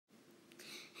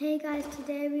Hey guys,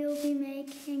 today we will be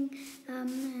making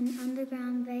an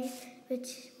underground vase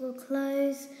which will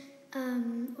close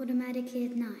automatically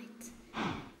at night.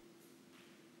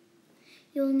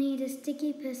 You'll need a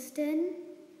sticky piston,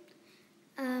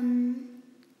 a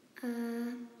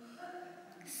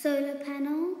solar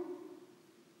panel,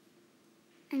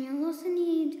 and you'll also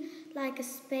need like a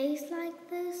space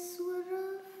like this sort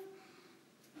of.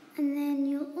 And then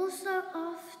you'll also,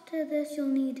 after this, you'll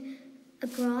need a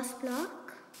grass block.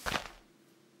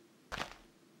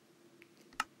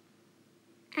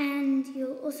 And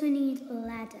you'll also need a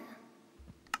ladder.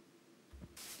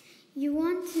 You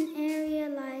want an area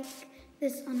like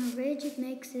this on a ridge, it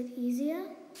makes it easier.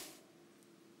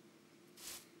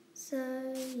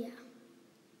 So yeah,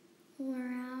 all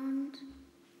around.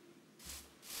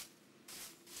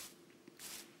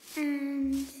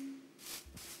 And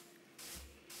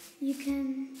you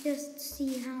can just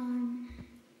see how I'm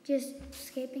just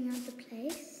scaping out the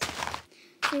place.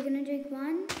 So you're gonna dig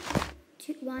one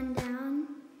down,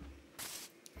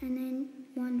 and then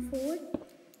one forward.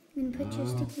 You're going to put your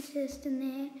sticky piston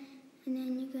there, and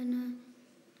then you're going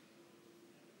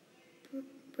to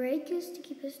break your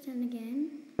sticky piston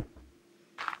again,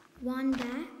 one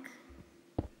back,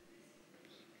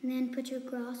 and then put your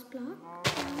grass block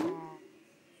down.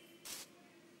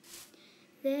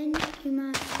 Then you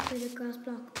must put a grass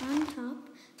block on top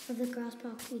of the grass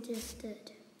block you just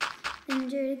did. Then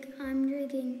I'm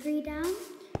digging 3 down,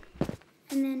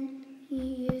 and then you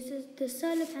use the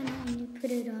solar panel and you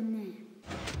put it on there.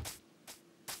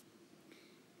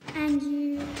 And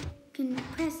you can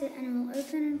press it and it will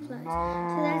open and close.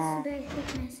 So that's the basic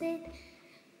method.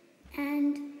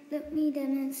 And let me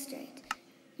demonstrate.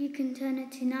 You can turn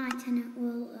it to night and it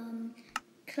will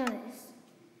close.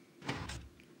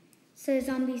 So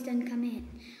zombies don't come in.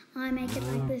 I make it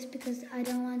like this because I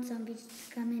don't want zombies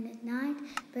to come in at night,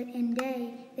 but in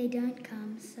day they don't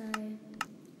come, so then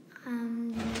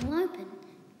it will open.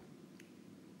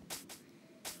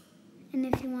 And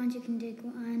if you want, you can dig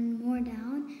one more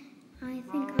down. I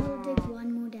think I will dig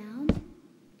one more down.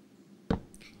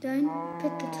 Don't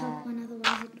put the top one,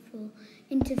 otherwise it will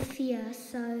interfere.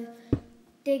 So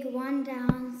dig one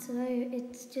down so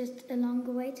it's just a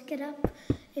longer way to get up.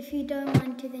 If you don't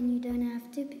want to, then you don't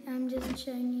have to. I'm just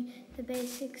showing you the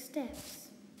basic steps.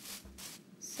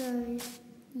 So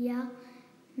yeah,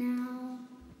 now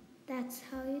that's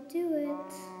how you do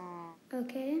it.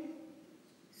 Okay?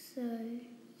 So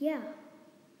yeah,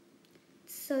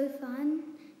 it's so fun.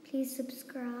 Please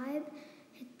subscribe,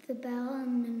 hit the bell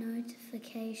and the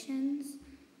notifications,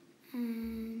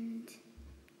 and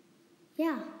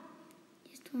yeah,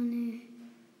 just want to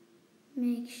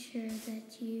make sure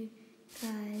that you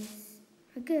guys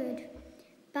are good.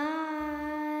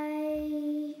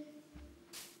 Bye!